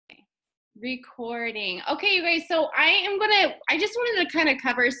Recording. Okay, you guys, so I just wanted to kind of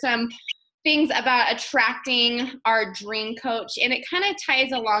cover some things about attracting our dream coach, and it kind of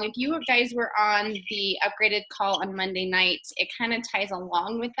ties along. If you guys were on the upgraded call on Monday night, it kind of ties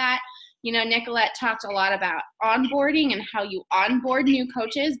along with that. You know, Nicolette talked a lot about onboarding and how you onboard new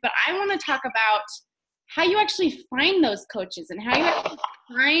coaches, but I want to talk about how you actually find those coaches and how you actually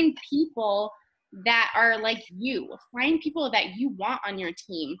find people that are like you, find people that you want on your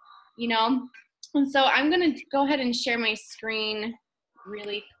team, you know? And so I'm going to go ahead and share my screen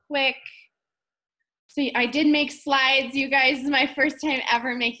really quick. So I did make slides, you guys. This is my first time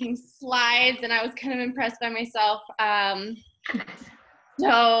ever making slides, and I was kind of impressed by myself. Now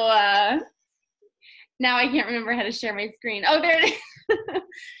I can't remember how to share my screen. Oh, there it is.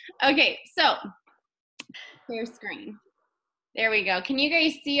 Okay, so share screen. There we go. Can you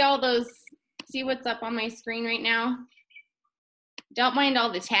guys see all those, see what's up on my screen right now? Don't mind all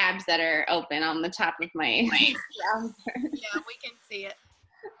the tabs that are open on the top of my browser. Yeah, we can see it.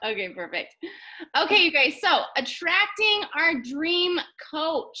 Okay, perfect. Okay, you guys, so attracting our dream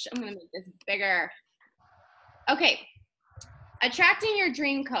coach. I'm gonna make this bigger. Okay, attracting your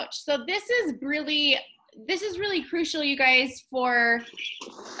dream coach. So this is really crucial, you guys, for,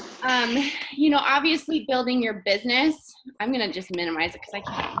 you know, obviously building your business. I'm gonna just minimize it because I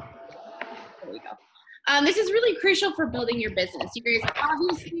can't. There we go. This is really crucial for building your business. You guys,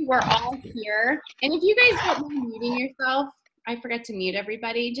 obviously we're all here. And if you guys don't mind muting yourself, I forgot to mute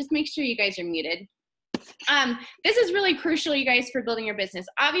everybody. Just make sure you guys are muted. This is really crucial, you guys, for building your business.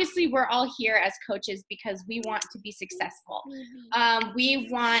 Obviously, we're all here as coaches because we want to be successful. We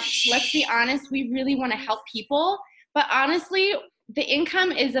want, let's be honest, we really want to help people. But honestly, the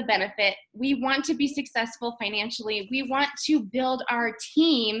income is a benefit. We want to be successful financially. We want to build our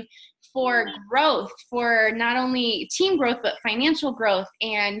team for growth, for not only team growth, but financial growth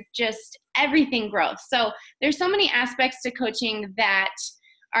and just everything growth. So there's so many aspects to coaching that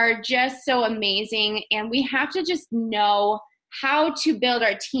are just so amazing, and we have to just know how to build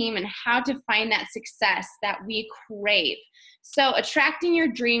our team and how to find that success that we crave. So attracting your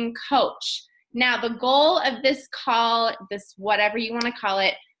dream coach. Now, the goal of this call, this whatever you want to call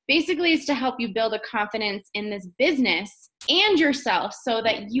it, basically is to help you build a confidence in this business and yourself so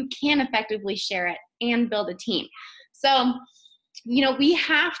that you can effectively share it and build a team. So, you know, we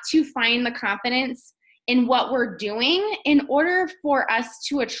have to find the confidence in what we're doing in order for us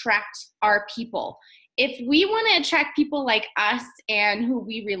to attract our people. If we want to attract people like us and who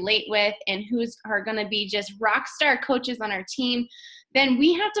we relate with and who are going to be just rock star coaches on our team, then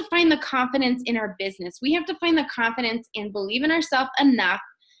we have to find the confidence in our business. We have to find the confidence and believe in ourselves enough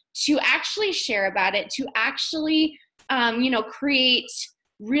to actually share about it, to actually, you know, create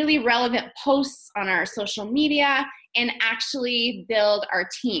really relevant posts on our social media and actually build our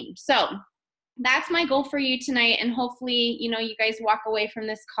team. So that's my goal for you tonight. And hopefully, you know, you guys walk away from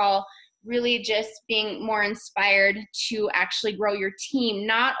this call really just being more inspired to actually grow your team,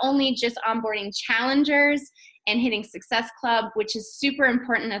 not only just onboarding challengers and hitting Success Club, which is super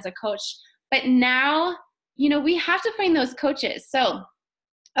important as a coach, but now, you know, we have to find those coaches. So,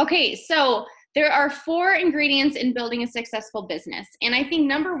 okay, so there are 4 ingredients in building a successful business. And I think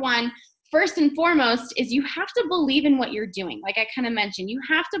number 1, first and foremost, is you have to believe in what you're doing. Like I kind of mentioned, you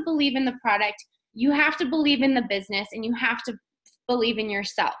have to believe in the product, you have to believe in the business, and you have to believe in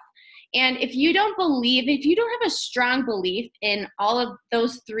yourself. And if you don't have a strong belief in all of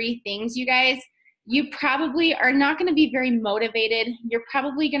those 3 things, you guys, you probably are not going to be very motivated. You're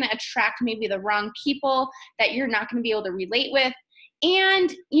probably going to attract maybe the wrong people that you're not going to be able to relate with.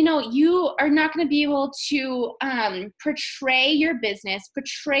 And, you know, you are not going to be able to portray your business,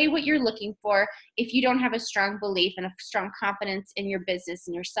 portray what you're looking for if you don't have a strong belief and a strong confidence in your business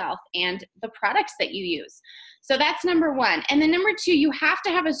and yourself and the products that you use. So that's number 1. And then number 2, you have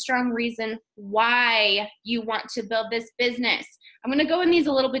to have a strong reason why you want to build this business. I'm going to go in these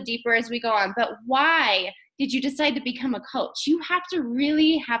a little bit deeper as we go on, but why did you decide to become a coach? You have to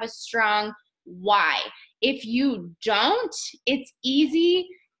really have a strong why. If you don't, it's easy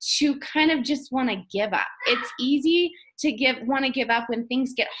to kind of just want to give up. It's easy to want to give up when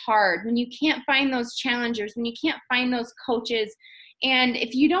things get hard, when you can't find those challengers, when you can't find those coaches. And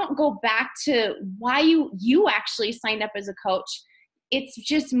if you don't go back to why you actually signed up as a coach, it's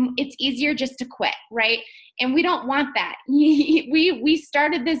easier just to quit, right? And we don't want that. We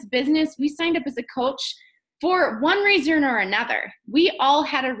started this business, we signed up as a coach for one reason or another. We all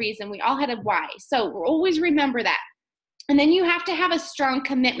had a reason. We all had a why. So always remember that. And then you have to have a strong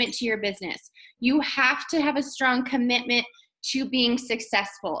commitment to your business. You have to have a strong commitment to being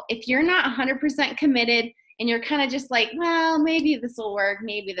successful. If you're not 100% committed and you're kind of just like, well, maybe this will work,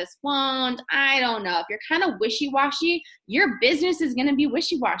 maybe this won't, I don't know. If you're kind of wishy-washy, your business is going to be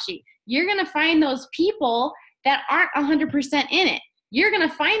wishy-washy. You're going to find those people that aren't 100% in it. You're going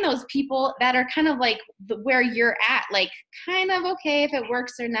to find those people that are kind of like where you're at, like kind of okay if it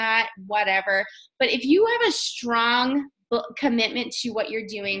works or not, whatever. But if you have a strong commitment to what you're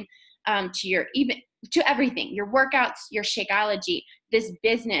doing, to everything, your workouts, your Shakeology, this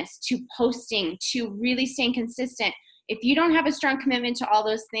business, to posting, to really staying consistent. If you don't have a strong commitment to all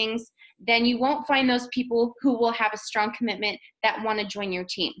those things, then you won't find those people who will have a strong commitment that want to join your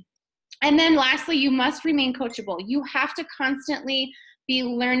team. And then lastly, you must remain coachable. You have to constantly be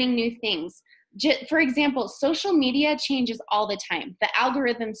learning new things. For example, social media changes all the time. The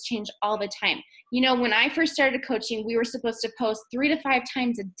algorithms change all the time. You know, when I first started coaching, we were supposed to post 3 to 5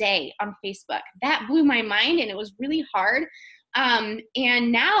 times a day on Facebook. That blew my mind, and it was really hard.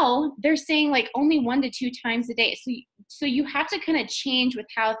 And now they're saying like only 1 to 2 times a day. So you have to kind of change with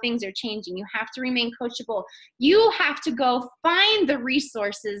how things are changing. You have to remain coachable. You have to go find the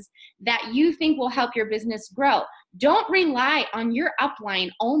resources that you think will help your business grow. Don't rely on your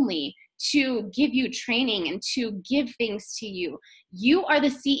upline only to give you training and to give things to you. You are the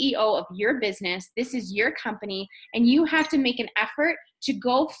CEO of your business. This is your company, and you have to make an effort to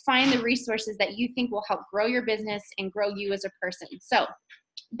go find the resources that you think will help grow your business and grow you as a person. So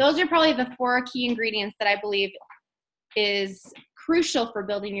those are probably the 4 key ingredients that I believe is crucial for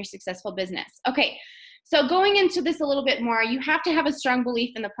building your successful business. Okay, so going into this a little bit more, you have to have a strong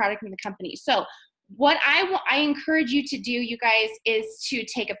belief in the product and the company. So what I encourage you to do, you guys, is to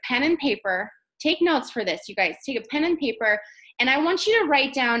take a pen and paper. Take notes for this, you guys. Take a pen and paper, and I want you to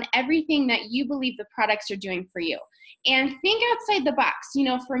write down everything that you believe the products are doing for you. And think outside the box. You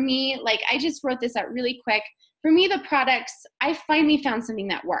know, for me, like I just wrote this out really quick. For me, the products, I finally found something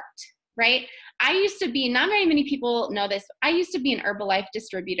that worked, right? I used to be, not very many people know this, I used to be an Herbalife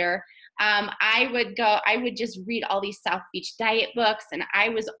distributor. I would just read all these South Beach diet books, and I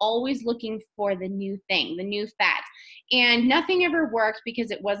was always looking for the new thing, the new fad. And nothing ever worked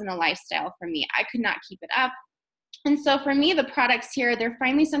because it wasn't a lifestyle for me. I could not keep it up. And so for me, the products here, they're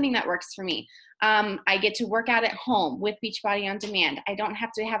finally something that works for me. I get to work out at home with Beachbody On Demand. I don't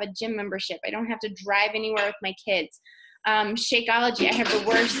have to have a gym membership. I don't have to drive anywhere with my kids. Shakeology,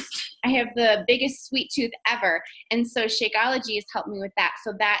 I have the biggest sweet tooth ever. And so Shakeology has helped me with that.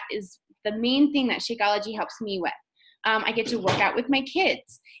 So that is the main thing that Shakeology helps me with. I get to work out with my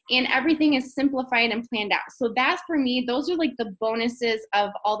kids, and everything is simplified and planned out. So that's, for me, those are like the bonuses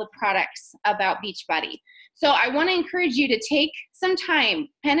of all the products about Beachbody. So I want to encourage you to take some time,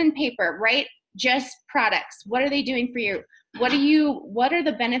 pen and paper, write just products. What are they doing for you? What are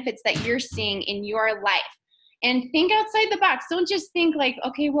the benefits that you're seeing in your life? And think outside the box. Don't just think like,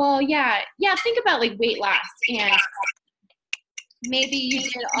 okay, well, yeah, think about like weight loss, and maybe you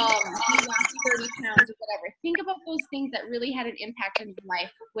did you lost 30 pounds or whatever. Think about those things that really had an impact on your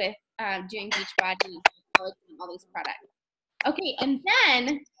life with doing Beachbody and all these products. Okay, and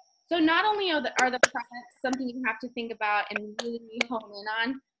then, so not only are the products something you have to think about and really hone in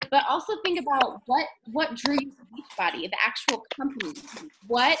on, but also think about what drew you to Beachbody, the actual company.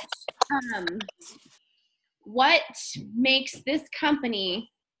 What makes this company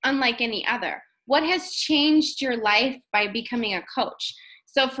unlike any other? What has changed your life by becoming a coach?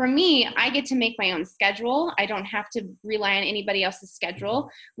 So for me, I get to make my own schedule. I don't have to rely on anybody else's schedule.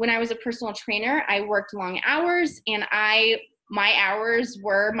 When I was a personal trainer, I worked long hours, and my hours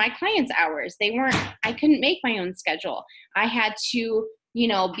were my clients' hours. I couldn't make my own schedule. I had to,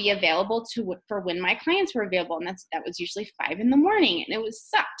 be available for when my clients were available. And that was usually 5 a.m, and it was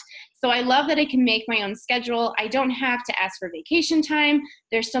sucked. So I love that I can make my own schedule. I don't have to ask for vacation time.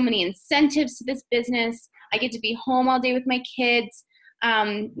 There's so many incentives to this business. I get to be home all day with my kids.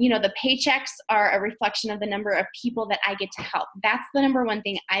 The paychecks are a reflection of the number of people that I get to help. That's the number one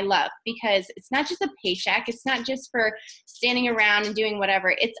thing I love, because it's not just a paycheck. It's not just for standing around and doing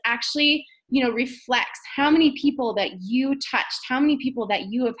whatever. It's actually, reflects how many people that you touched, how many people that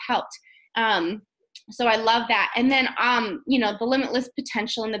you have helped. So I love that. And then, the limitless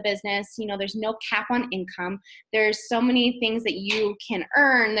potential in the business, there's no cap on income. There's so many things that you can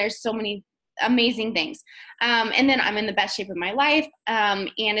earn. There's so many amazing things. And then I'm in the best shape of my life. And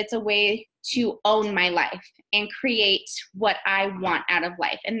it's a way to own my life and create what I want out of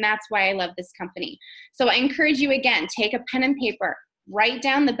life. And that's why I love this company. So I encourage you, again, take a pen and paper, write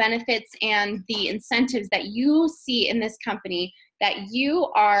down the benefits and the incentives that you see in this company that you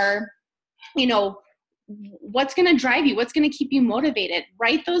are, what's going to drive you? What's going to keep you motivated?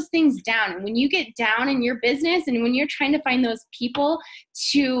 Write those things down. And when you get down in your business and when you're trying to find those people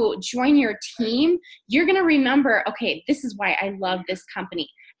to join your team, you're going to remember, okay, this is why I love this company.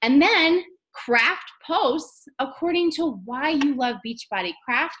 And then craft posts according to why you love Beachbody.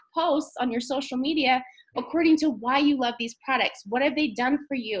 Craft posts on your social media according to why you love these products. What have they done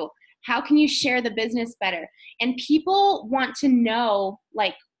for you? How can you share the business better? And people want to know,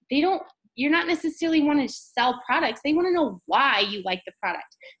 like, you're not necessarily want to sell products. They want to know why you like the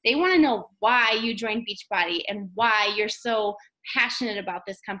product. They want to know why you joined Beachbody and why you're so passionate about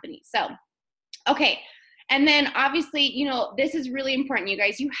this company. So, okay. And then obviously, you know, this is really important, you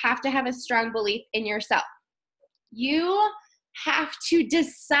guys. You have to have a strong belief in yourself. You have to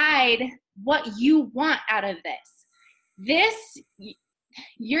decide what you want out of this.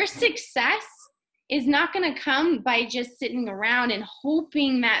 Your success is not going to come by just sitting around and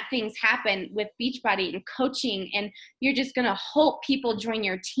hoping that things happen with Beachbody and coaching, and you're just going to hope people join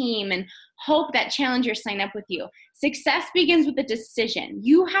your team and hope that challengers sign up with you. Success begins with a decision.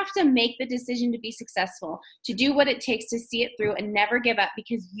 You have to make the decision to be successful, to do what it takes to see it through and never give up,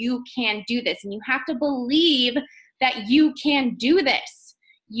 because you can do this. And you have to believe that you can do this.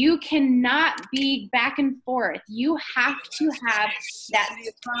 You cannot be back and forth. You have to have that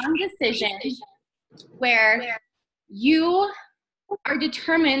strong decision where you are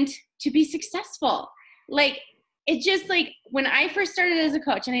determined to be successful. Like, it just, like, when I first started as a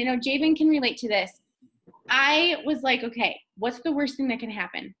coach, and I know Javen can relate to this, I was like, okay, what's the worst thing that can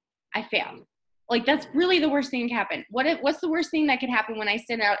happen? I failed. Like, that's really the worst thing that can happen. What's the worst thing that could happen when I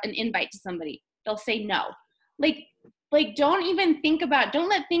send out an invite to somebody? They'll say no. Like don't even think about, don't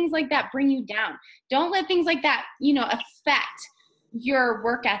let things like that bring you down. Don't let things like that, you know, affect your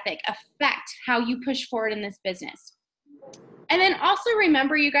work ethic, affect how you push forward in this business. And then also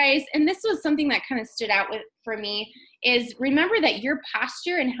remember, you guys, and this was something that kind of stood out for me, is remember that your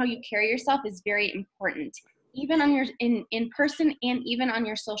posture and how you carry yourself is very important, even on your in person and even on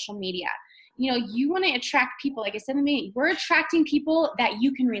your social media. You know, you want to attract people, like I said in the beginning, we're attracting people that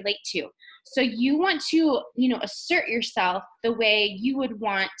you can relate to. So you want to, you know, assert yourself the way you would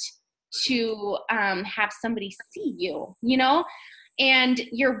want to have somebody see you, you know? And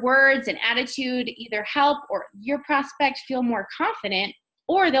your words and attitude either help or your prospect feel more confident,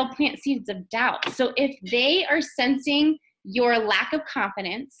 or they'll plant seeds of doubt. So if they are sensing your lack of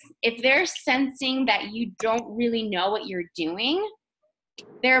confidence, if they're sensing that you don't really know what you're doing,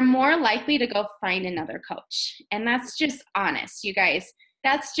 they're more likely to go find another coach. And that's just honest, you guys.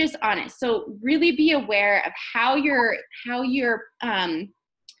 That's just honest. So really be aware of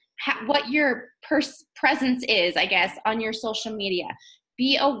what your presence is, I guess, on your social media.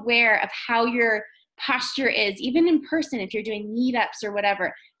 Be aware of how your posture is, even in person, if you're doing meetups or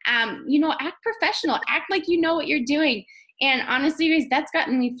whatever. You know, act professional, act like you know what you're doing. And honestly, guys, that's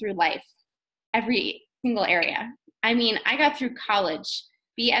gotten me through life, every single area. I mean, I got through college,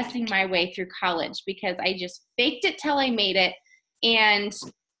 BSing my way through college, because I just faked it till I made it. And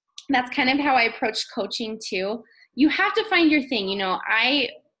that's kind of how I approach coaching too. You have to find your thing. You know,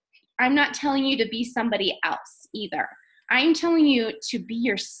 I'm not telling you to be somebody else either. I'm telling you to be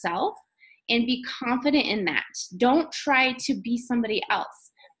yourself and be confident in that. Don't try to be somebody else.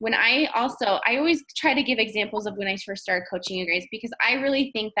 I always try to give examples of when I first started coaching, you guys, because I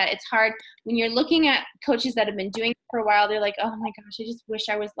really think that it's hard when you're looking at coaches that have been doing it for a while. They're like, oh my gosh, I just wish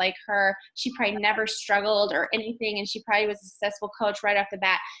I was like her. She probably never struggled or anything, and she probably was a successful coach right off the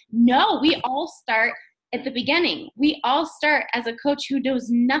bat. No, we all start at the beginning. We all start as a coach who knows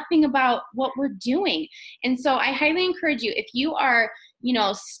nothing about what we're doing. And so I highly encourage you, if you are, you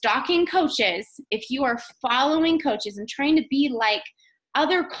know, stalking coaches, if you are following coaches and trying to be like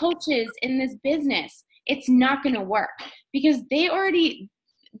other coaches in this business, it's not going to work, because they're already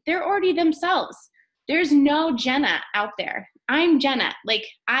themselves. There's no Jenna out there. I'm Jenna. Like,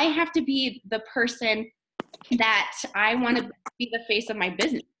 I have to be the person that I want to be the face of my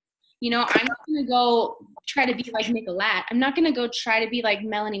business. You know, I'm not going to go try to be like Nicolette. I'm not going to go try to be like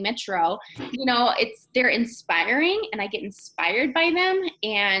Melanie Mitro. You know, they're inspiring, and I get inspired by them,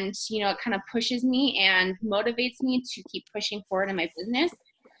 and, you know, it kind of pushes me and motivates me to keep pushing forward in my business.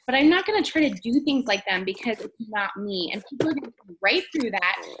 But I'm not going to try to do things like them, because it's not me. And people are going to go right through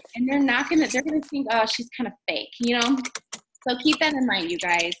that, and they're going to think, oh, she's kind of fake, you know? So keep that in mind, you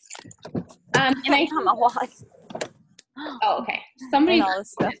guys. And I on a lot. Oh, okay. Somebody's all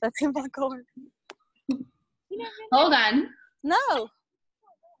this stuff that's in my car. Hold on. No.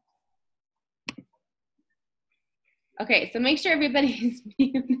 Okay, so make sure everybody's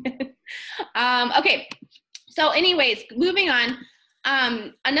muted. Okay, so anyways, moving on.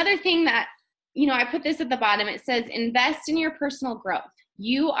 Another thing that I put this at the bottom. It says, invest in your personal growth.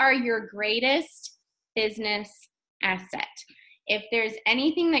 You are your greatest business asset. If there's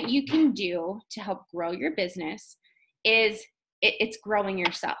anything that you can do to help grow your business, it's growing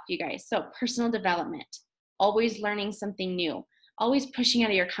yourself, you guys. So personal development, always learning something new, always pushing out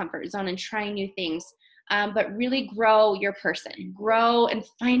of your comfort zone and trying new things. But really grow your person, grow and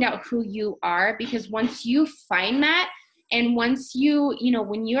find out who you are, because once you find that, and once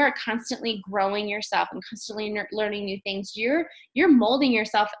when you are constantly growing yourself and constantly learning new things, you're molding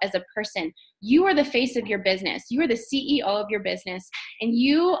yourself as a person. You are the face of your business. You are the CEO of your business, and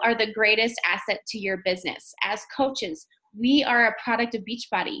you are the greatest asset to your business. As coaches, we are a product of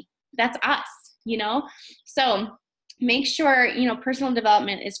Beachbody. That's us, So make sure, personal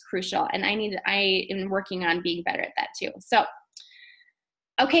development is crucial, and I am working on being better at that too. So,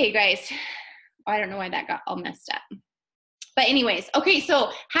 okay, you guys. I don't know why that got all messed up. But anyways, okay,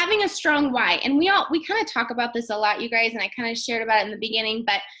 so having a strong why, and we kind of talk about this a lot, you guys, and I kind of shared about it in the beginning,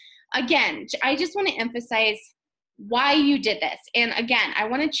 but again, I just want to emphasize why you did this. And again, I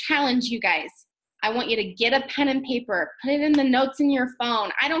want to challenge you guys. I want you to get a pen and paper, put it in the notes in your phone.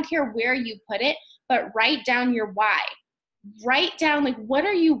 I don't care where you put it, but write down your why. Write down, like, what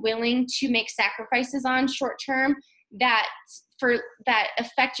are you willing to make sacrifices on short term that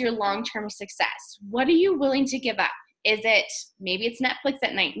affect your long-term success? What are you willing to give up? Maybe it's Netflix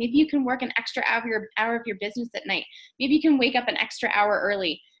at night. Maybe you can work an extra hour of your business at night. Maybe you can wake up an extra hour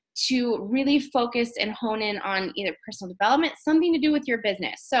early to really focus and hone in on either personal development, something to do with your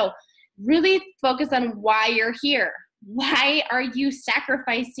business. So really focus on why you're here. Why are you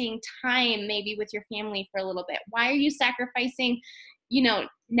sacrificing time maybe with your family for a little bit? Why are you sacrificing,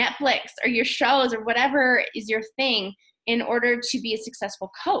 Netflix or your shows or whatever is your thing in order to be a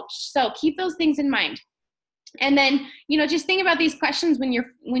successful coach? So keep those things in mind. And then, just think about these questions when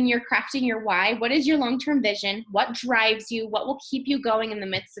you're crafting your why. What is your long-term vision? What drives you? What will keep you going in the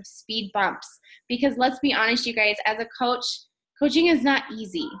midst of speed bumps? Because let's be honest, you guys, as a coach, coaching is not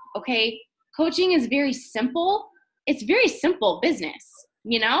easy, okay? Coaching is very simple. It's very simple business,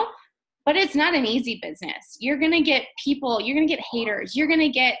 but it's not an easy business. You're going to get people, you're going to get haters. You're going to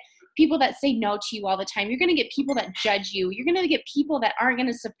get people that say no to you all the time. You're going to get people that judge you. You're going to get people that aren't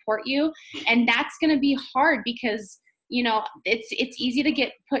going to support you. And that's going to be hard because, it's easy to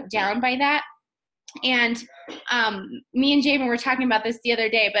get put down by that. And me and Javen were talking about this the other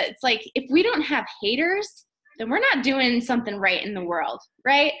day, but it's like, if we don't have haters, then we're not doing something right in the world,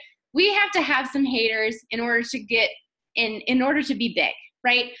 right? We have to have some haters in order to in order to be big,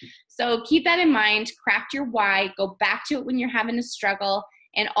 right? So keep that in mind, craft your why, go back to it when you're having a struggle,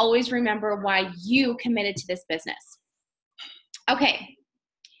 and always remember why you committed to this business. Okay.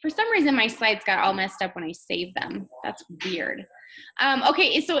 For some reason, my slides got all messed up when I saved them. That's weird.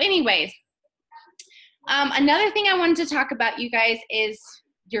 Okay. So anyways, another thing I wanted to talk about, you guys, is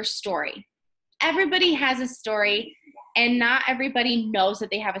your story. Everybody has a story, and not everybody knows that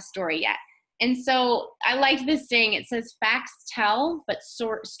they have a story yet. And so I like this saying. It says, facts tell, but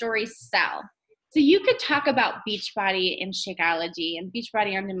stories sell. So you could talk about Beachbody and Shakeology and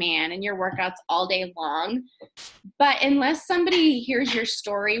Beachbody On Demand and your workouts all day long, but unless somebody hears your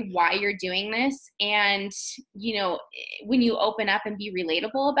story, why you're doing this, and, when you open up and be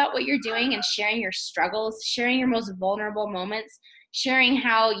relatable about what you're doing and sharing your struggles, sharing your most vulnerable moments, sharing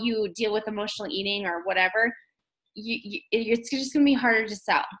how you deal with emotional eating or whatever, it's just going to be harder to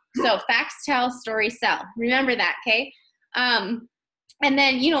sell. So facts tell, stories sell. Remember that, okay? And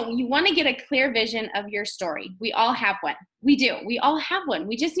then, you want to get a clear vision of your story. We all have one. We do. We all have one.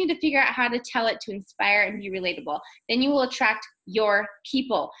 We just need to figure out how to tell it to inspire and be relatable. Then you will attract your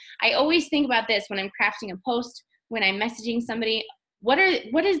people. I always think about this when I'm crafting a post, when I'm messaging somebody. What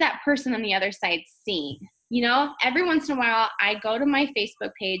is that person on the other side seeing? Every once in a while, I go to my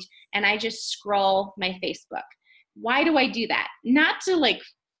Facebook page and I just scroll my Facebook. Why do I do that? Not to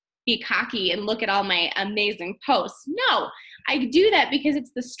be cocky and look at all my amazing posts. No, I do that because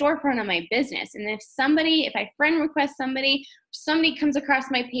it's the storefront of my business. And if I friend request somebody comes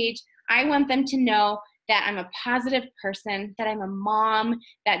across my page, I want them to know that I'm a positive person, that I'm a mom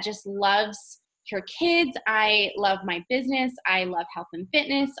that just loves her kids. I love my business. I love health and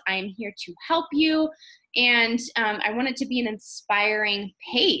fitness. I'm here to help you. And I want it to be an inspiring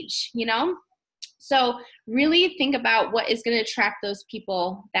page, So really think about what is going to attract those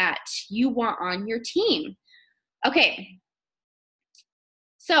people that you want on your team. Okay.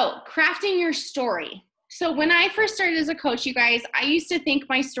 So crafting your story. So when I first started as a coach, you guys, I used to think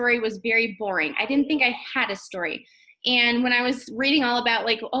my story was very boring. I didn't think I had a story. And when I was reading all about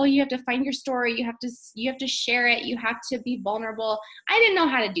you have to find your story, you have to share it, you have to be vulnerable, I didn't know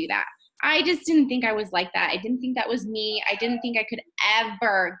how to do that. I just didn't think I was like that. I didn't think that was me. I didn't think I could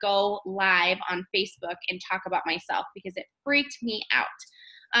ever go live on Facebook and talk about myself because it freaked me out.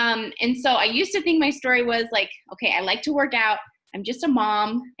 And so I used to think my story was like, okay, I like to work out. I'm just a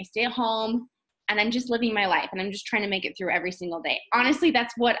mom. I stay at home and I'm just living my life and I'm just trying to make it through every single day. Honestly,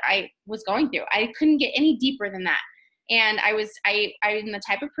 that's what I was going through. I couldn't get any deeper than that. And I'm the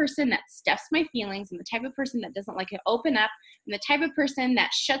type of person that stuffs my feelings. I'm the type of person that doesn't like to open up. I'm the type of person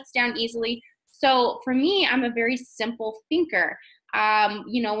that shuts down easily. So for me, I'm a very simple thinker.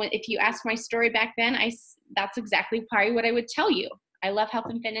 If you ask my story back then, that's exactly probably what I would tell you. I love health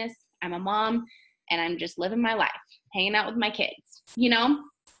and fitness. I'm a mom and I'm just living my life, hanging out with my kids,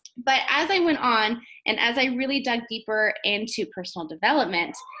 But as I went on and as I really dug deeper into personal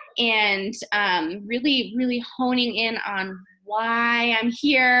development and really, really honing in on why I'm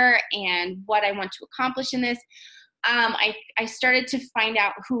here and what I want to accomplish in this, I started to find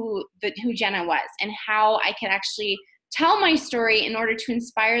out who Jenna was and how I could actually tell my story in order to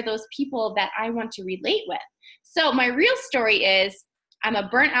inspire those people that I want to relate with. So my real story is I'm a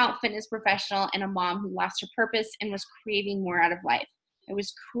burnt out fitness professional and a mom who lost her purpose and was craving more out of life. I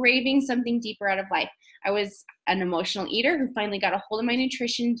was craving something deeper out of life. I was an emotional eater who finally got a hold of my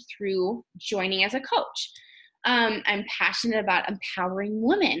nutrition through joining as a coach. I'm passionate about empowering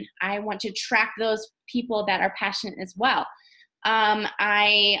women. I want to track those people that are passionate as well.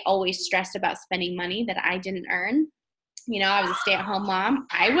 I always stressed about spending money that I didn't earn. I was a stay-at-home mom.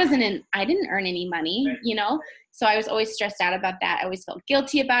 I didn't earn any money, so I was always stressed out about that. I always felt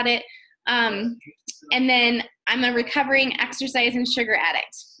guilty about it. And then I'm a recovering exercise and sugar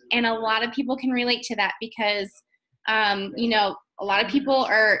addict. And a lot of people can relate to that because, a lot of people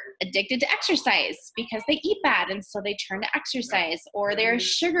are addicted to exercise because they eat bad. And so they turn to exercise, or they're a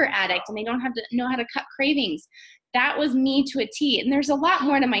sugar addict and they don't know how to cut cravings. That was me to a T. And there's a lot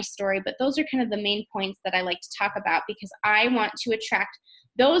more to my story, but those are kind of the main points that I like to talk about because I want to attract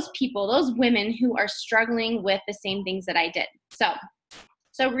those people, those women who are struggling with the same things that I did. So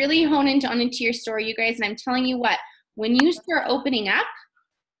really hone into your story, you guys. And I'm telling you what, when you start opening up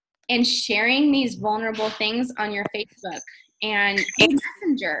and sharing these vulnerable things on your Facebook and through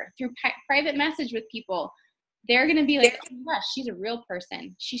Messenger, through private message with people, they're going to be like, oh my gosh, she's a real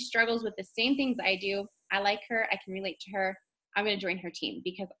person. She struggles with the same things I do. I like her. I can relate to her. I'm going to join her team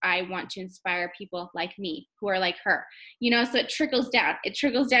because I want to inspire people like me who are like her. So it trickles down. It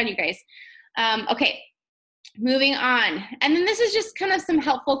trickles down, you guys. Okay. Moving on. And then this is just kind of some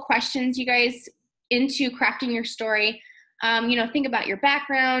helpful questions, you guys, into crafting your story. Think about your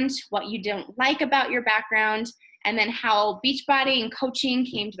background, what you don't like about your background, and then how Beachbody and coaching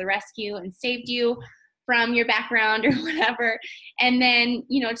came to the rescue and saved you from your background or whatever. And then,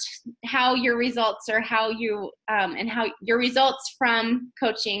 how your results or how you, and how your results from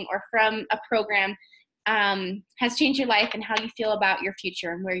coaching or from a program has changed your life and how you feel about your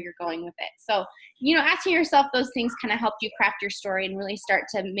future and where you're going with it. So, asking yourself those things kind of helped you craft your story and really start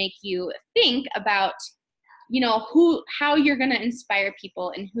to make you think about, how you're going to inspire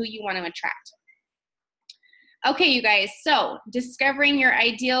people and who you want to attract. Okay, you guys, so discovering your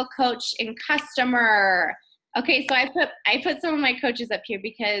ideal coach and customer. Okay, so I put some of my coaches up here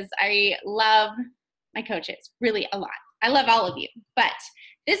because I love my coaches really a lot. I love all of you, but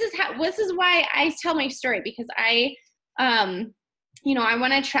this is why I tell my story, because I want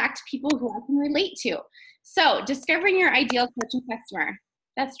to attract people who I can relate to. So discovering your ideal coach and customer.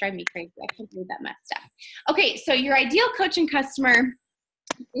 That's driving me crazy. I can't believe that messed up. Okay, so your ideal coach and customer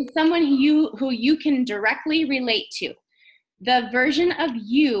is someone who you can directly relate to. The version of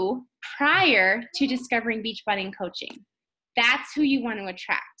you prior to discovering Beachbody and coaching. That's who you want to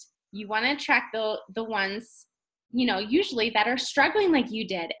attract. You want to attract the ones, usually that are struggling like you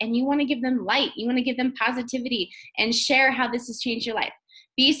did, and you want to give them light. You want to give them positivity and share how this has changed your life.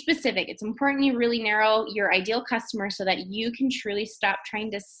 Be specific. It's important you really narrow your ideal customer so that you can truly stop trying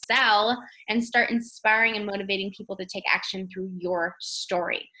to sell and start inspiring and motivating people to take action through your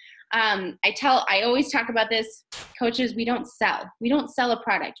story. I always talk about this, coaches, we don't sell. We don't sell a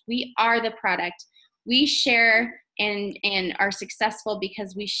product. We are the product. We share and are successful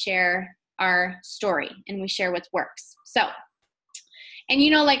because we share our story and we share what works. So, and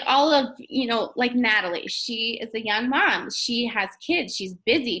like Natalie, she is a young mom. She has kids. She's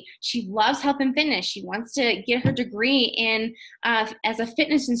busy. She loves health and fitness. She wants to get her degree in as a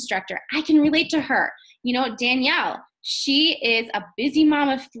fitness instructor. I can relate to her. Danielle, she is a busy mom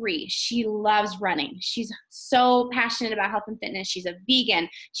of 3. She loves running. She's so passionate about health and fitness. She's a vegan.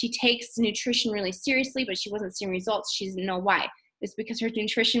 She takes nutrition really seriously, but she wasn't seeing results. She didn't know why. It's because her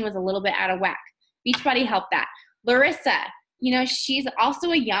nutrition was a little bit out of whack. Beachbody helped that. Larissa, she's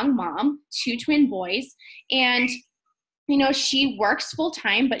also a young mom, 2 twin boys, and she works full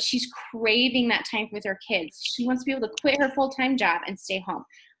time, but she's craving that time with her kids. She wants to be able to quit her full-time job and stay home.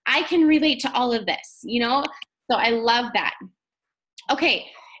 I can relate to all of this, so I love that. Okay,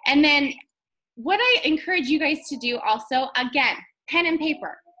 and then what I encourage you guys to do also, again, pen and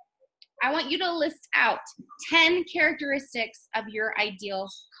paper. I want you to list out 10 characteristics of your ideal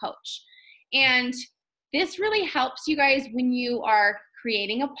coach. And this really helps you guys when you are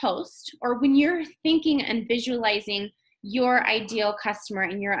creating a post or when you're thinking and visualizing your ideal customer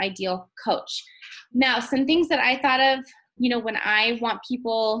and your ideal coach. Now, some things that I thought of, when I want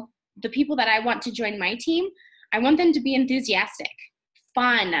the people that I want to join my team, I want them to be enthusiastic,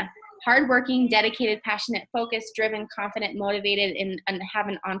 fun, hardworking, dedicated, passionate, focused, driven, confident, motivated, and have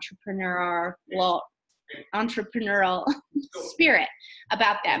an entrepreneurial spirit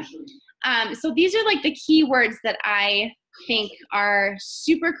about them. So these are like the key words that I think are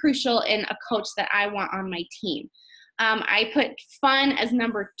super crucial in a coach that I want on my team. I put fun as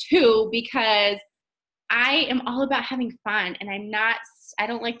number 2 because I am all about having fun, and I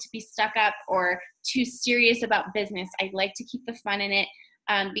don't like to be stuck up or too serious about business. I like to keep the fun in it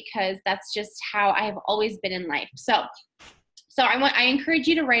because that's just how I have always been in life. So I encourage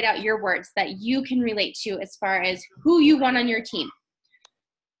you to write out your words that you can relate to as far as who you want on your team.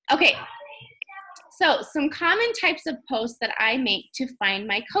 Okay, so some common types of posts that I make to find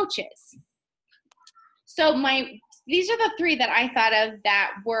my coaches. So these are the 3 that I thought of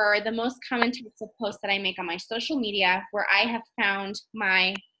that were the most common types of posts that I make on my social media where I have found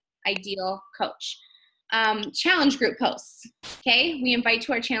my ideal coach. Challenge group posts, okay? We invite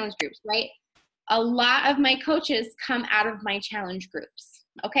to our challenge groups, right? A lot of my coaches come out of my challenge groups,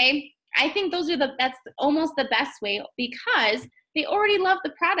 okay? I think that's almost the best way because they already love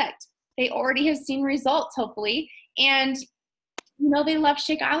the product. They already have seen results, hopefully, and, they love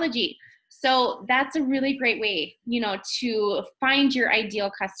Shakeology. So that's a really great way, to find your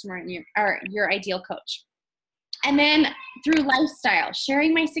ideal customer and your ideal coach. And then through lifestyle,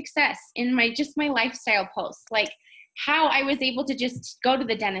 sharing my success in my lifestyle posts, like how I was able to just go to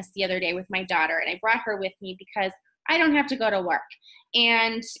the dentist the other day with my daughter, and I brought her with me because I don't have to go to work.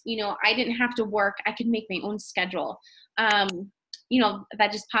 And, I didn't have to work. I could make my own schedule.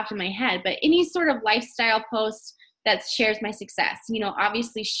 That just popped in my head. But any sort of lifestyle post that shares my success,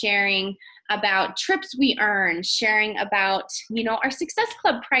 obviously sharing about trips we earn, sharing about, our Success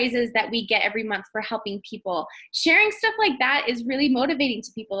Club prizes that we get every month for helping people. Sharing stuff like that is really motivating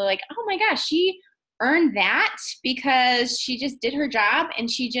to people. They're like, oh my gosh, she earned that because she just did her job and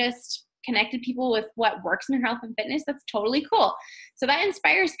she just connected people with what works in her health and fitness. That's totally cool. So that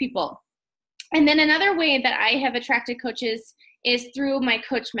inspires people. And then another way that I have attracted coaches is through my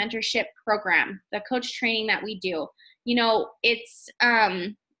coach mentorship program, the coach training that we do. It's,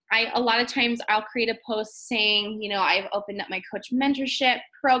 a lot of times I'll create a post saying, I've opened up my coach mentorship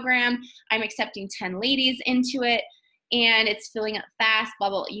program. I'm accepting 10 ladies into it and it's filling up fast, blah,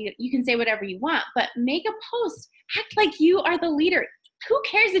 blah. You can say whatever you want, but make a post, act like you are the leader. Who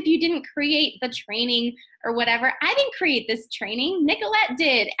cares if you didn't create the training or whatever? I didn't create this training. Nicolette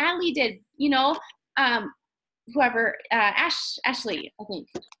did, Allie did, whoever, Ashley, I think.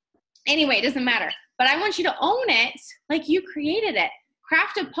 Anyway, it doesn't matter. But I want you to own it like you created it.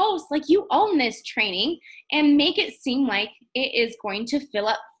 Craft a post like you own this training and make it seem like it is going to fill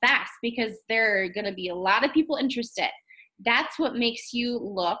up fast because there are going to be a lot of people interested. That's what makes you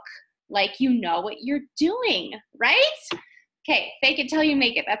look like you know what you're doing, right? Okay, fake it till you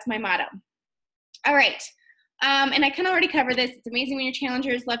make it. That's my motto. All right. And I kind of already covered this. It's amazing when your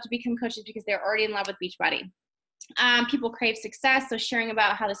challengers love to become coaches because they're already in love with Beachbody. People crave success, so sharing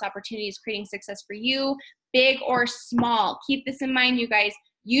about how this opportunity is creating success for you, big or small. Keep this in mind, you guys.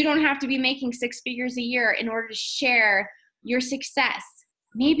 You don't have to be making 6 figures a year in order to share your success.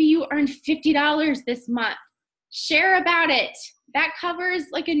 Maybe you earned $50 this month. Share about it. That covers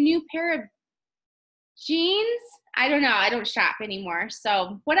like a new pair of jeans. I don't know. I don't shop anymore,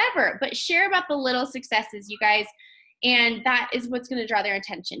 so whatever. But share about the little successes, you guys. And that is what's going to draw their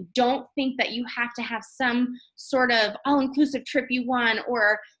attention. Don't think that you have to have some sort of all-inclusive trip you won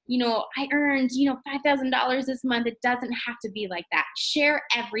or, I earned, $5,000 this month. It doesn't have to be like that. Share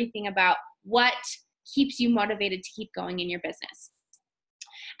everything about what keeps you motivated to keep going in your business.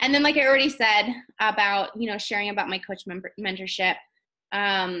 And then like I already said about, sharing about my coach mentorship,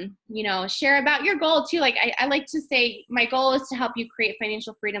 share about your goal too. Like I like to say my goal is to help you create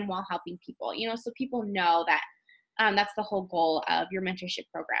financial freedom while helping people, so people know that that's the whole goal of your mentorship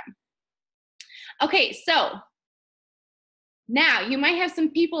program. Okay, so now you might have some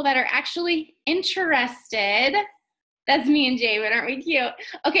people that are actually interested, That's me and Jay, but aren't we cute?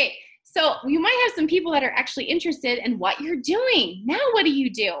 Okay, so you might have some people that are actually interested in what you're doing. Now what do you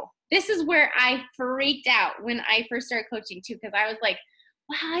do? This is where I freaked out when I first started coaching too, because I was like,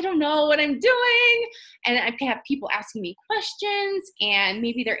 wow, I don't know what I'm doing. And I have people asking me questions, and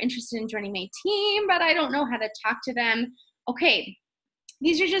maybe they're interested in joining my team, but I don't know how to talk to them. Okay,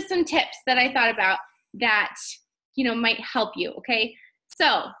 these are just some tips that I thought about that, might help you, okay?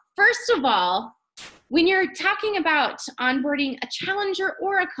 So first of all, when you're talking about onboarding a challenger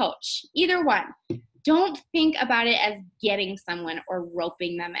or a coach, either one, don't think about it as getting someone or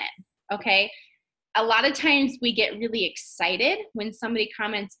roping them in, okay? A lot of times we get really excited when somebody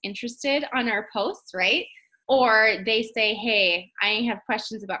comments interested on our posts, right? Or they say, hey, I have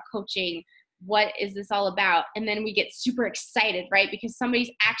questions about coaching. What is this all about? And then we get super excited, right? Because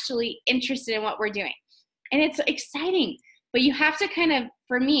somebody's actually interested in what we're doing. And it's exciting. But you have to kind of,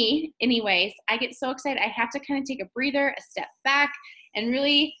 for me anyways, I get so excited, I have to kind of take a breather, a step back, and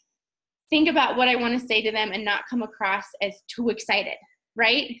really think about what I want to say to them and not come across as too excited,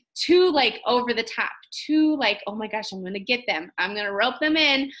 right? Too like over the top, too like, oh my gosh, I'm going to get them. I'm going to rope them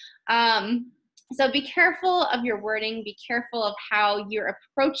in. So be careful of your wording. Be careful of how you're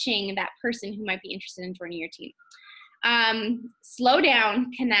approaching that person who might be interested in joining your team. Slow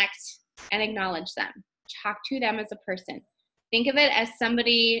down, connect, and acknowledge them. Talk to them as a person. Think of it as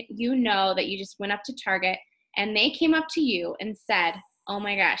somebody that you just went up to Target and they came up to you and said, oh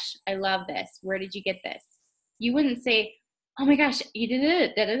my gosh, I love this. Where did you get this? You wouldn't say, oh my gosh, you did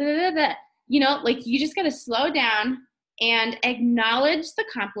it, da, da, da, da, da. Like you just got to slow down and acknowledge the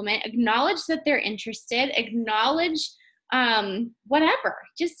compliment, acknowledge that they're interested, acknowledge whatever.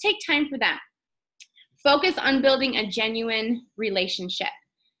 Just take time for them. Focus on building a genuine relationship.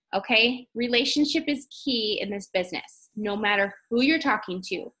 Okay? Relationship is key in this business. No matter who you're talking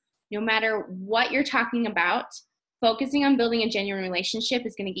to, no matter what you're talking about, focusing on building a genuine relationship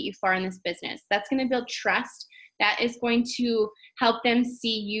is going to get you far in this business. That's going to build trust. That is going to help them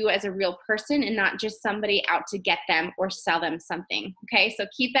see you as a real person and not just somebody out to get them or sell them something. Okay? So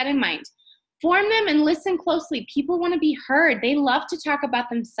keep that in mind. Form them and listen closely. People want to be heard. They love to talk about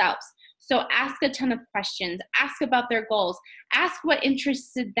themselves. So ask a ton of questions. Ask about their goals. Ask what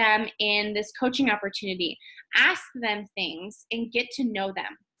interested them in this coaching opportunity. Ask them things and get to know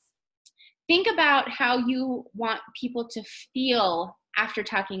them. Think about how you want people to feel after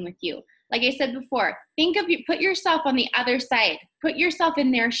talking with you. Like I said before, put yourself on the other side. Put yourself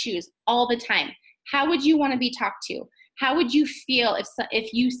in their shoes all the time. How would you want to be talked to? How would you feel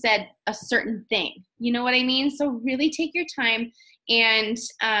if you said a certain thing? You know what I mean? So really take your time and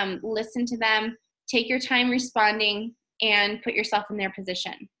listen to them. Take your time responding and put yourself in their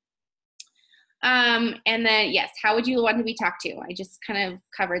position. And then, yes, how would you want to be talked to? I just kind of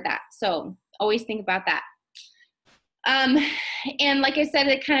covered that. So always think about that. And like I said,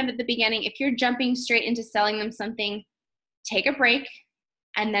 kind of at the beginning, if you're jumping straight into selling them something, take a break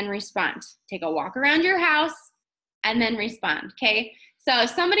and then respond. Take a walk around your house and then respond. Okay. So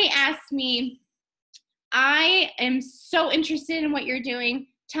if somebody asks me, I am so interested in what you're doing.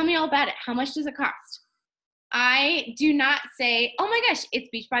 Tell me all about it. How much does it cost? I do not say, oh my gosh, it's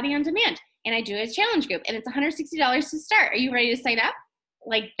Beachbody On Demand and I do a challenge group and it's $160 to start. Are you ready to sign up?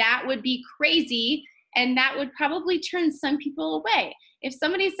 Like that would be crazy. And that would probably turn some people away. If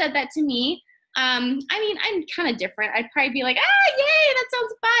somebody said that to me, I'm kind of different. I'd probably be like, yay, that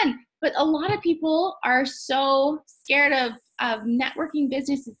sounds fun. But a lot of people are so scared of networking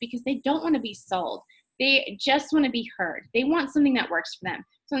businesses because they don't want to be sold. They just want to be heard. They want something that works for them.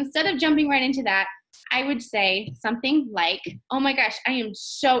 So instead of jumping right into that, I would say something like, oh my gosh, I am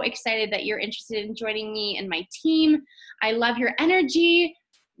so excited that you're interested in joining me and my team. I love your energy.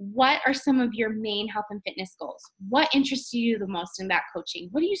 What are some of your main health and fitness goals? What interests you the most in that coaching?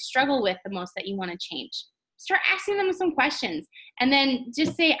 What do you struggle with the most that you want to change? Start asking them some questions and then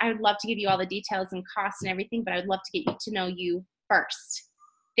just say, I would love to give you all the details and costs and everything, but I would love to get to know you first.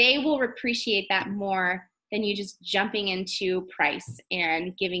 They will appreciate that more than you just jumping into price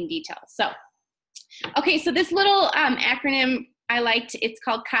and giving details. So, okay, so this little acronym I liked, it's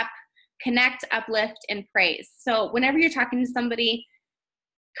called CUP, Connect, Uplift, and Praise. So whenever you're talking to somebody,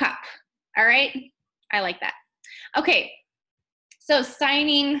 CUP, all right? I like that. Okay, so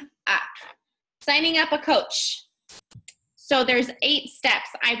signing up a coach. So there's 8 steps,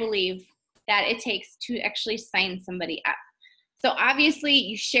 I believe, that it takes to actually sign somebody up. So obviously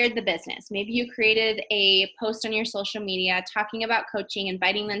you shared the business. Maybe you created a post on your social media talking about coaching,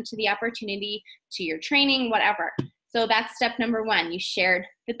 inviting them to the opportunity, to your training, whatever. So that's step number 1. You shared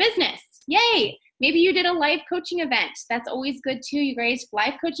the business. Yay! Maybe you did a live coaching event. That's always good too, you guys.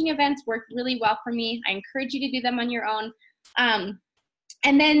 Live coaching events work really well for me. I encourage you to do them on your own.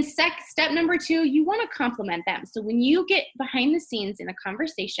 And then step number 2, you want to compliment them. So when you get behind the scenes in a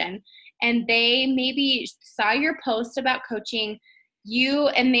conversation and they maybe saw your post about coaching,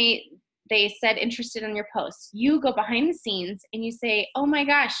 they said interested in your post, you go behind the scenes and you say, oh my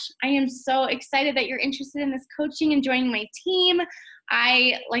gosh, I am so excited that you're interested in this coaching and joining my team.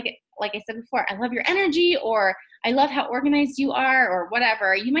 Like I said before, I love your energy, or I love how organized you are, or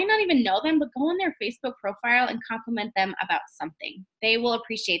whatever. You might not even know them, but go on their Facebook profile and compliment them about something. They will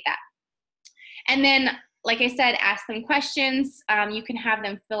appreciate that. And then, like I said, ask them questions. You can have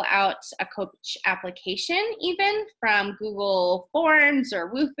them fill out a coach application, even from Google Forms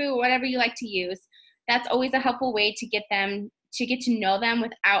or Wufoo, whatever you like to use. That's always a helpful way to get to know them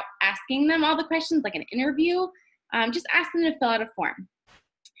without asking them all the questions, like an interview. Just ask them to fill out a form.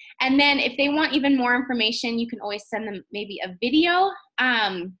 And then if they want even more information, you can always send them maybe a video.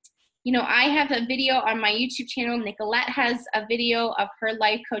 I have a video on my YouTube channel. Nicolette has a video of her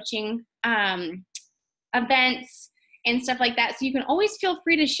live coaching events and stuff like that. So you can always feel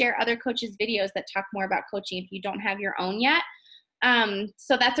free to share other coaches' videos that talk more about coaching if you don't have your own yet.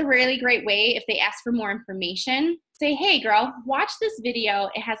 So that's a really great way. If they ask for more information, say, hey girl, watch this video.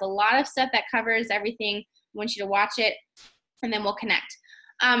 It has a lot of stuff that covers everything. I want you to watch it, and then we'll connect.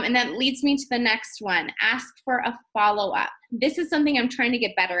 And that leads me to the next one. Ask for a follow-up. This is something I'm trying to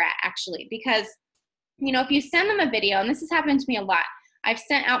get better at, actually, because, if you send them a video, and this has happened to me a lot, I've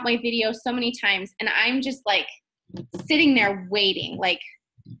sent out my video so many times, and I'm just like sitting there waiting. Like,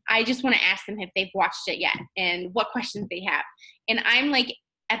 I just want to ask them if they've watched it yet and what questions they have. And I'm like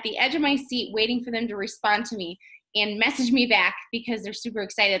at the edge of my seat waiting for them to respond to me and message me back because they're super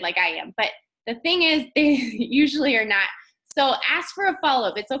excited like I am. But the thing is, they usually are not. So ask for a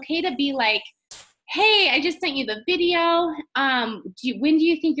follow-up. It's okay to be like, hey, I just sent you the video. When do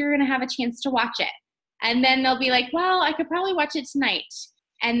you think you're going to have a chance to watch it? And then they'll be like, well, I could probably watch it tonight.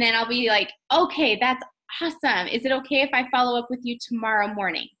 And then I'll be like, okay, that's awesome. Is it okay if I follow up with you tomorrow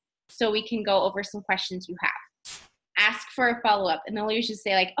morning so we can go over some questions you have? Ask for a follow-up. And they'll usually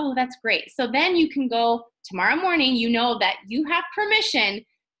say like, oh, that's great. So then you can go tomorrow morning, that you have permission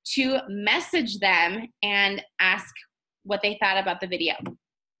to message them and ask what they thought about the video.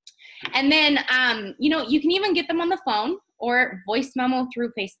 And then, you can even get them on the phone or voice memo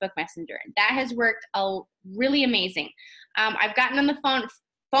through Facebook Messenger. That has worked really amazing. I've gotten on the phone.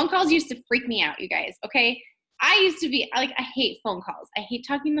 Phone calls used to freak me out, you guys, okay? I used to be, I hate phone calls. I hate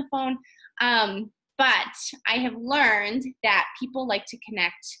talking on the phone. But I have learned that people like to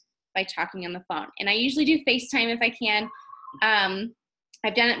connect by talking on the phone. And I usually do FaceTime if I can.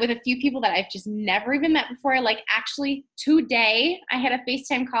 I've done it with a few people that I've just never even met before. Like actually today, I had a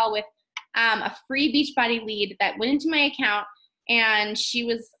FaceTime call with a free Beachbody lead that went into my account, and she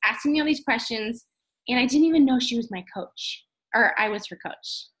was asking me all these questions, and I didn't even know she was my coach, or I was her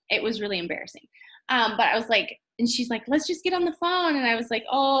coach. It was really embarrassing. But I was like, and she's like, let's just get on the phone. And I was like,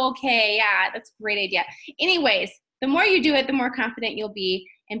 oh, okay, yeah, that's a great idea. Anyways, the more you do it, the more confident you'll be,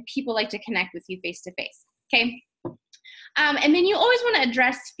 and people like to connect with you face to face, okay? And then you always want to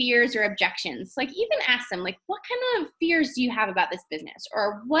address fears or objections. Like even ask them, like, what kind of fears do you have about this business?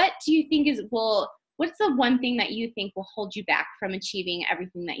 Or what do you think what's the one thing that you think will hold you back from achieving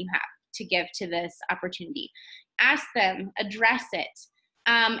everything that you have to give to this opportunity? Ask them, address it,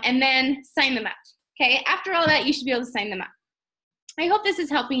 and then sign them up. Okay, after all that, you should be able to sign them up. I hope this is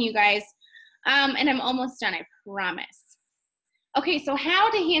helping you guys. And I'm almost done, I promise. Okay, so how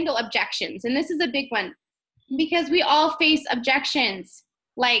to handle objections. And this is a big one, because we all face objections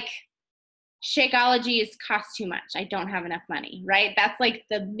like Shakeology costs too much. I don't have enough money, right? That's like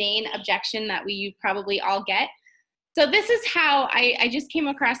the main objection that you probably all get. So this is how I just came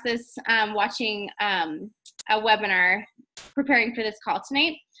across this watching a webinar preparing for this call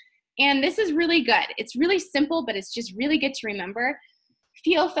tonight. And this is really good. It's really simple, but it's just really good to remember.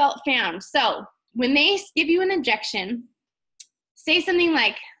 Feel, felt, found. So when they give you an objection, say something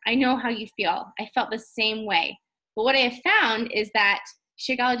like, I know how you feel. I felt the same way. But what I have found is that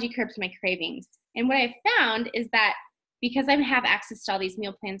Shakeology curbs my cravings. And what I've found is that because I have access to all these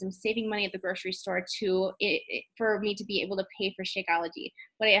meal plans, I'm saving money at the grocery store for me to be able to pay for Shakeology.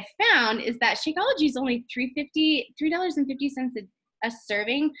 What I have found is that Shakeology is only $3.50 a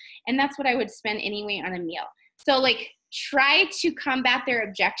serving, and that's what I would spend anyway on a meal. So like try to combat their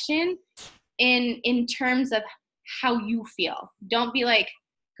objection in terms of how you feel. Don't be like,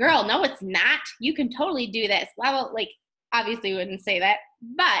 girl, no, it's not. You can totally do this. Like, obviously we wouldn't say that,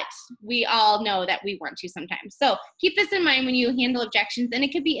 but we all know that we want to sometimes. So keep this in mind when you handle objections, and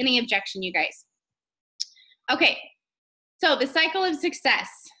it could be any objection, you guys. Okay. So the cycle of success.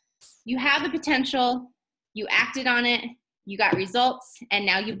 You have the potential, you acted on it, you got results, and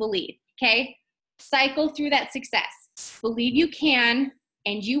now you believe, okay? Cycle through that success. Believe you can,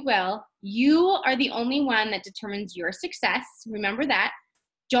 and you will. You are the only one that determines your success. Remember that.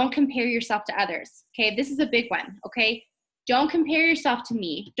 Don't compare yourself to others, okay? This is a big one, okay? Don't compare yourself to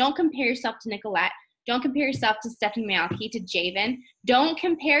me. Don't compare yourself to Nicolette. Don't compare yourself to Stephanie Malky, to Javen. Don't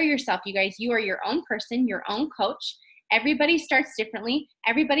compare yourself, you guys. You are your own person, your own coach. Everybody starts differently.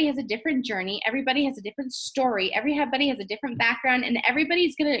 Everybody has a different journey. Everybody has a different story. Everybody has a different background, and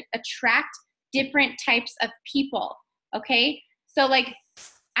everybody's going to attract different types of people, okay? So, like,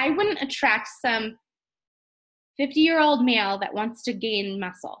 I wouldn't attract some 50-year-old male that wants to gain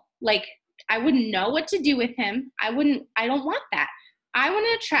muscle. Like, I wouldn't know what to do with him. I don't want that. I want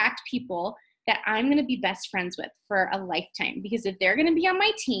to attract people that I'm going to be best friends with for a lifetime, because if they're going to be on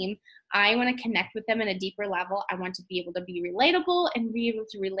my team, I want to connect with them at a deeper level. I want to be able to be relatable and be able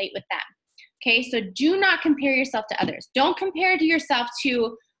to relate with them. Okay, so do not compare yourself to others. Don't compare to yourself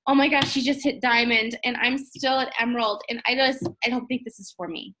to, oh my gosh, she just hit diamond and I'm still at emerald and I don't think this is for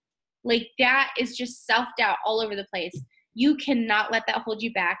me. Like, that is just self-doubt all over the place. You cannot let that hold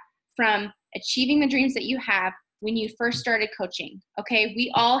you back from achieving the dreams that you have when you first started coaching. Okay, we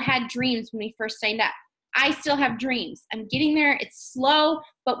all had dreams when we first signed up. I still have dreams. I'm getting there. It's slow,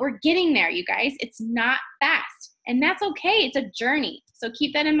 but we're getting there, you guys. It's not fast. And that's okay. It's a journey. So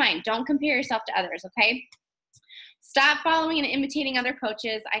keep that in mind. Don't compare yourself to others, okay? Stop following and imitating other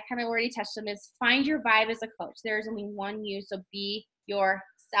coaches. I kind of already touched on this. Find your vibe as a coach. There is only one you, so be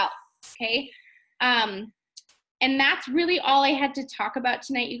yourself, okay? And that's really all I had to talk about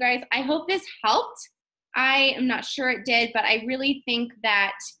tonight, you guys. I hope this helped. I am not sure it did, but I really think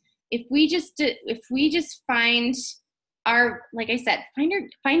that if we just find our, like I said,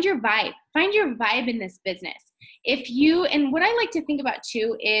 find your vibe in this business. And what I like to think about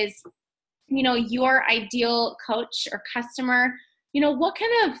too is, your ideal coach or customer, what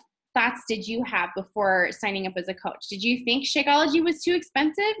kind of thoughts did you have before signing up as a coach? Did you think Shakeology was too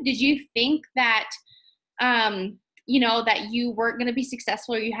expensive? Did you think that, that you weren't going to be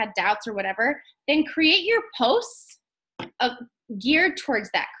successful, or you had doubts or whatever? Then create your posts geared towards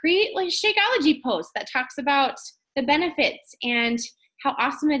that. Create like Shakeology posts that talks about the benefits and how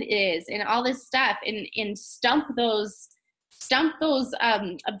awesome it is and all this stuff, and stump those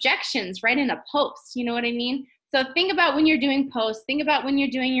objections right in a post. You know what I mean? So think about when you're doing posts, think about when you're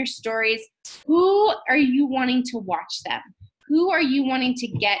doing your stories, who are you wanting to watch them? Who are you wanting to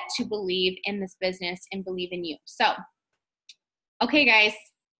get to believe in this business and believe in you? So, okay, guys,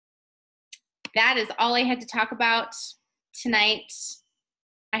 that is all I had to talk about tonight.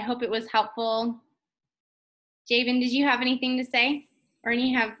 I hope it was helpful. Javen, did you have anything to say? Or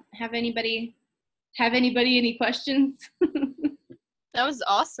have anybody any questions? That was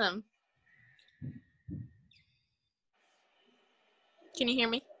awesome. Can you hear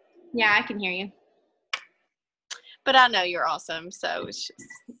me? Yeah, I can hear you. But I know you're awesome, so it's just,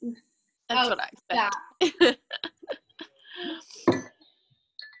 that's what I expect.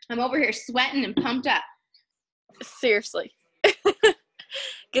 I'm over here sweating and pumped up. Seriously.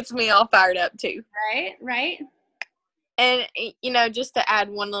 Gets me all fired up too. Right. And, just to add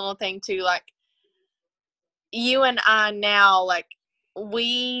one little thing too, like, you and I now, like,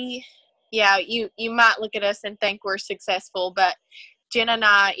 you might look at us and think we're successful, but Jen and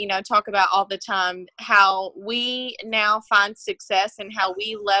I, talk about all the time how we now find success and how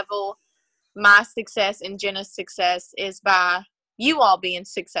we level my success and Jenna's success is by you all being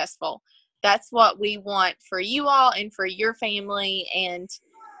successful. That's what we want for you all and for your family. And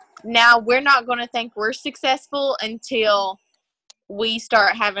now we're not going to think we're successful until we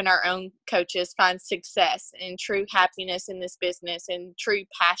start having our own coaches find success and true happiness in this business and true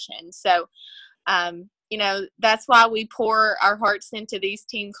passion. So, that's why we pour our hearts into these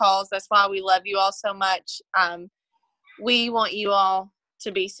team calls. That's why we love you all so much. We want you all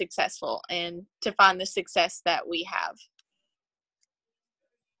to be successful and to find the success that we have.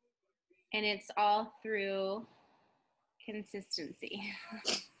 And it's all through consistency.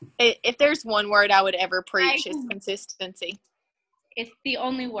 If there's one word I would ever preach, it's consistency. It's the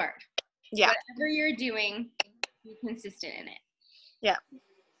only word. Yeah. Whatever you're doing, be consistent in it. Yeah.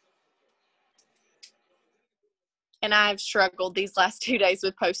 And I've struggled these last 2 days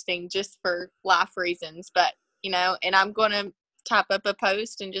with posting just for life reasons. But, and I'm going to type up a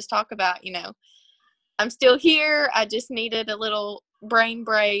post and just talk about, I'm still here. I just needed a little brain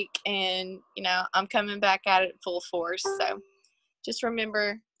break and, I'm coming back at it full force. So just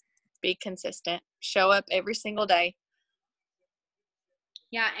remember, be consistent. Show up every single day.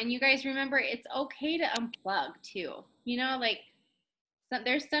 Yeah, and you guys remember it's okay to unplug too. You know, like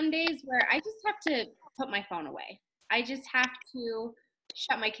there's some days where I just have to put my phone away. I just have to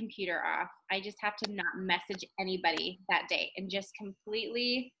shut my computer off. I just have to not message anybody that day and just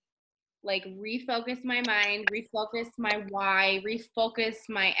completely like refocus my mind, refocus my why, refocus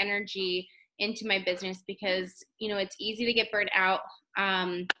my energy into my business because, you know, it's easy to get burned out.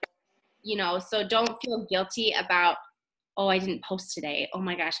 You know, so don't feel guilty about, oh, I didn't post today. Oh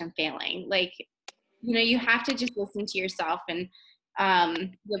my gosh, I'm failing. Like, you know, you have to just listen to yourself and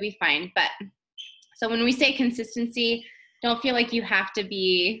you'll be fine. But so when we say consistency, don't feel like you have to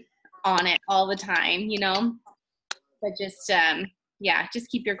be on it all the time, you know, but just, yeah, just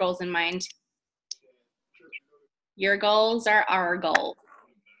keep your goals in mind. Your goals are our goals.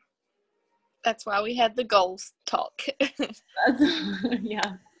 That's why we had the goals talk. Yeah.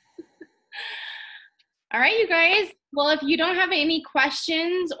 All right, you guys. Well, if you don't have any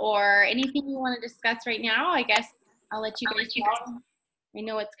questions or anything you want to discuss right now, I guess I'll let you guys go. I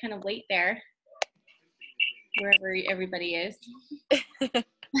know it's kind of late there, wherever everybody is.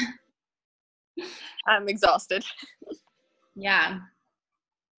 I'm exhausted. Yeah.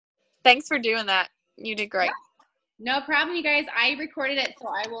 Thanks for doing that. You did great. No problem, you guys. I recorded it, so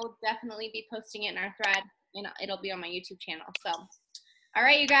I will definitely be posting it in our thread, and it'll be on my YouTube channel. So, all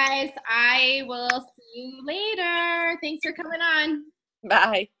right, you guys. I will see you later. Thanks for coming on.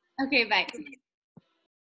 Bye. Okay, bye.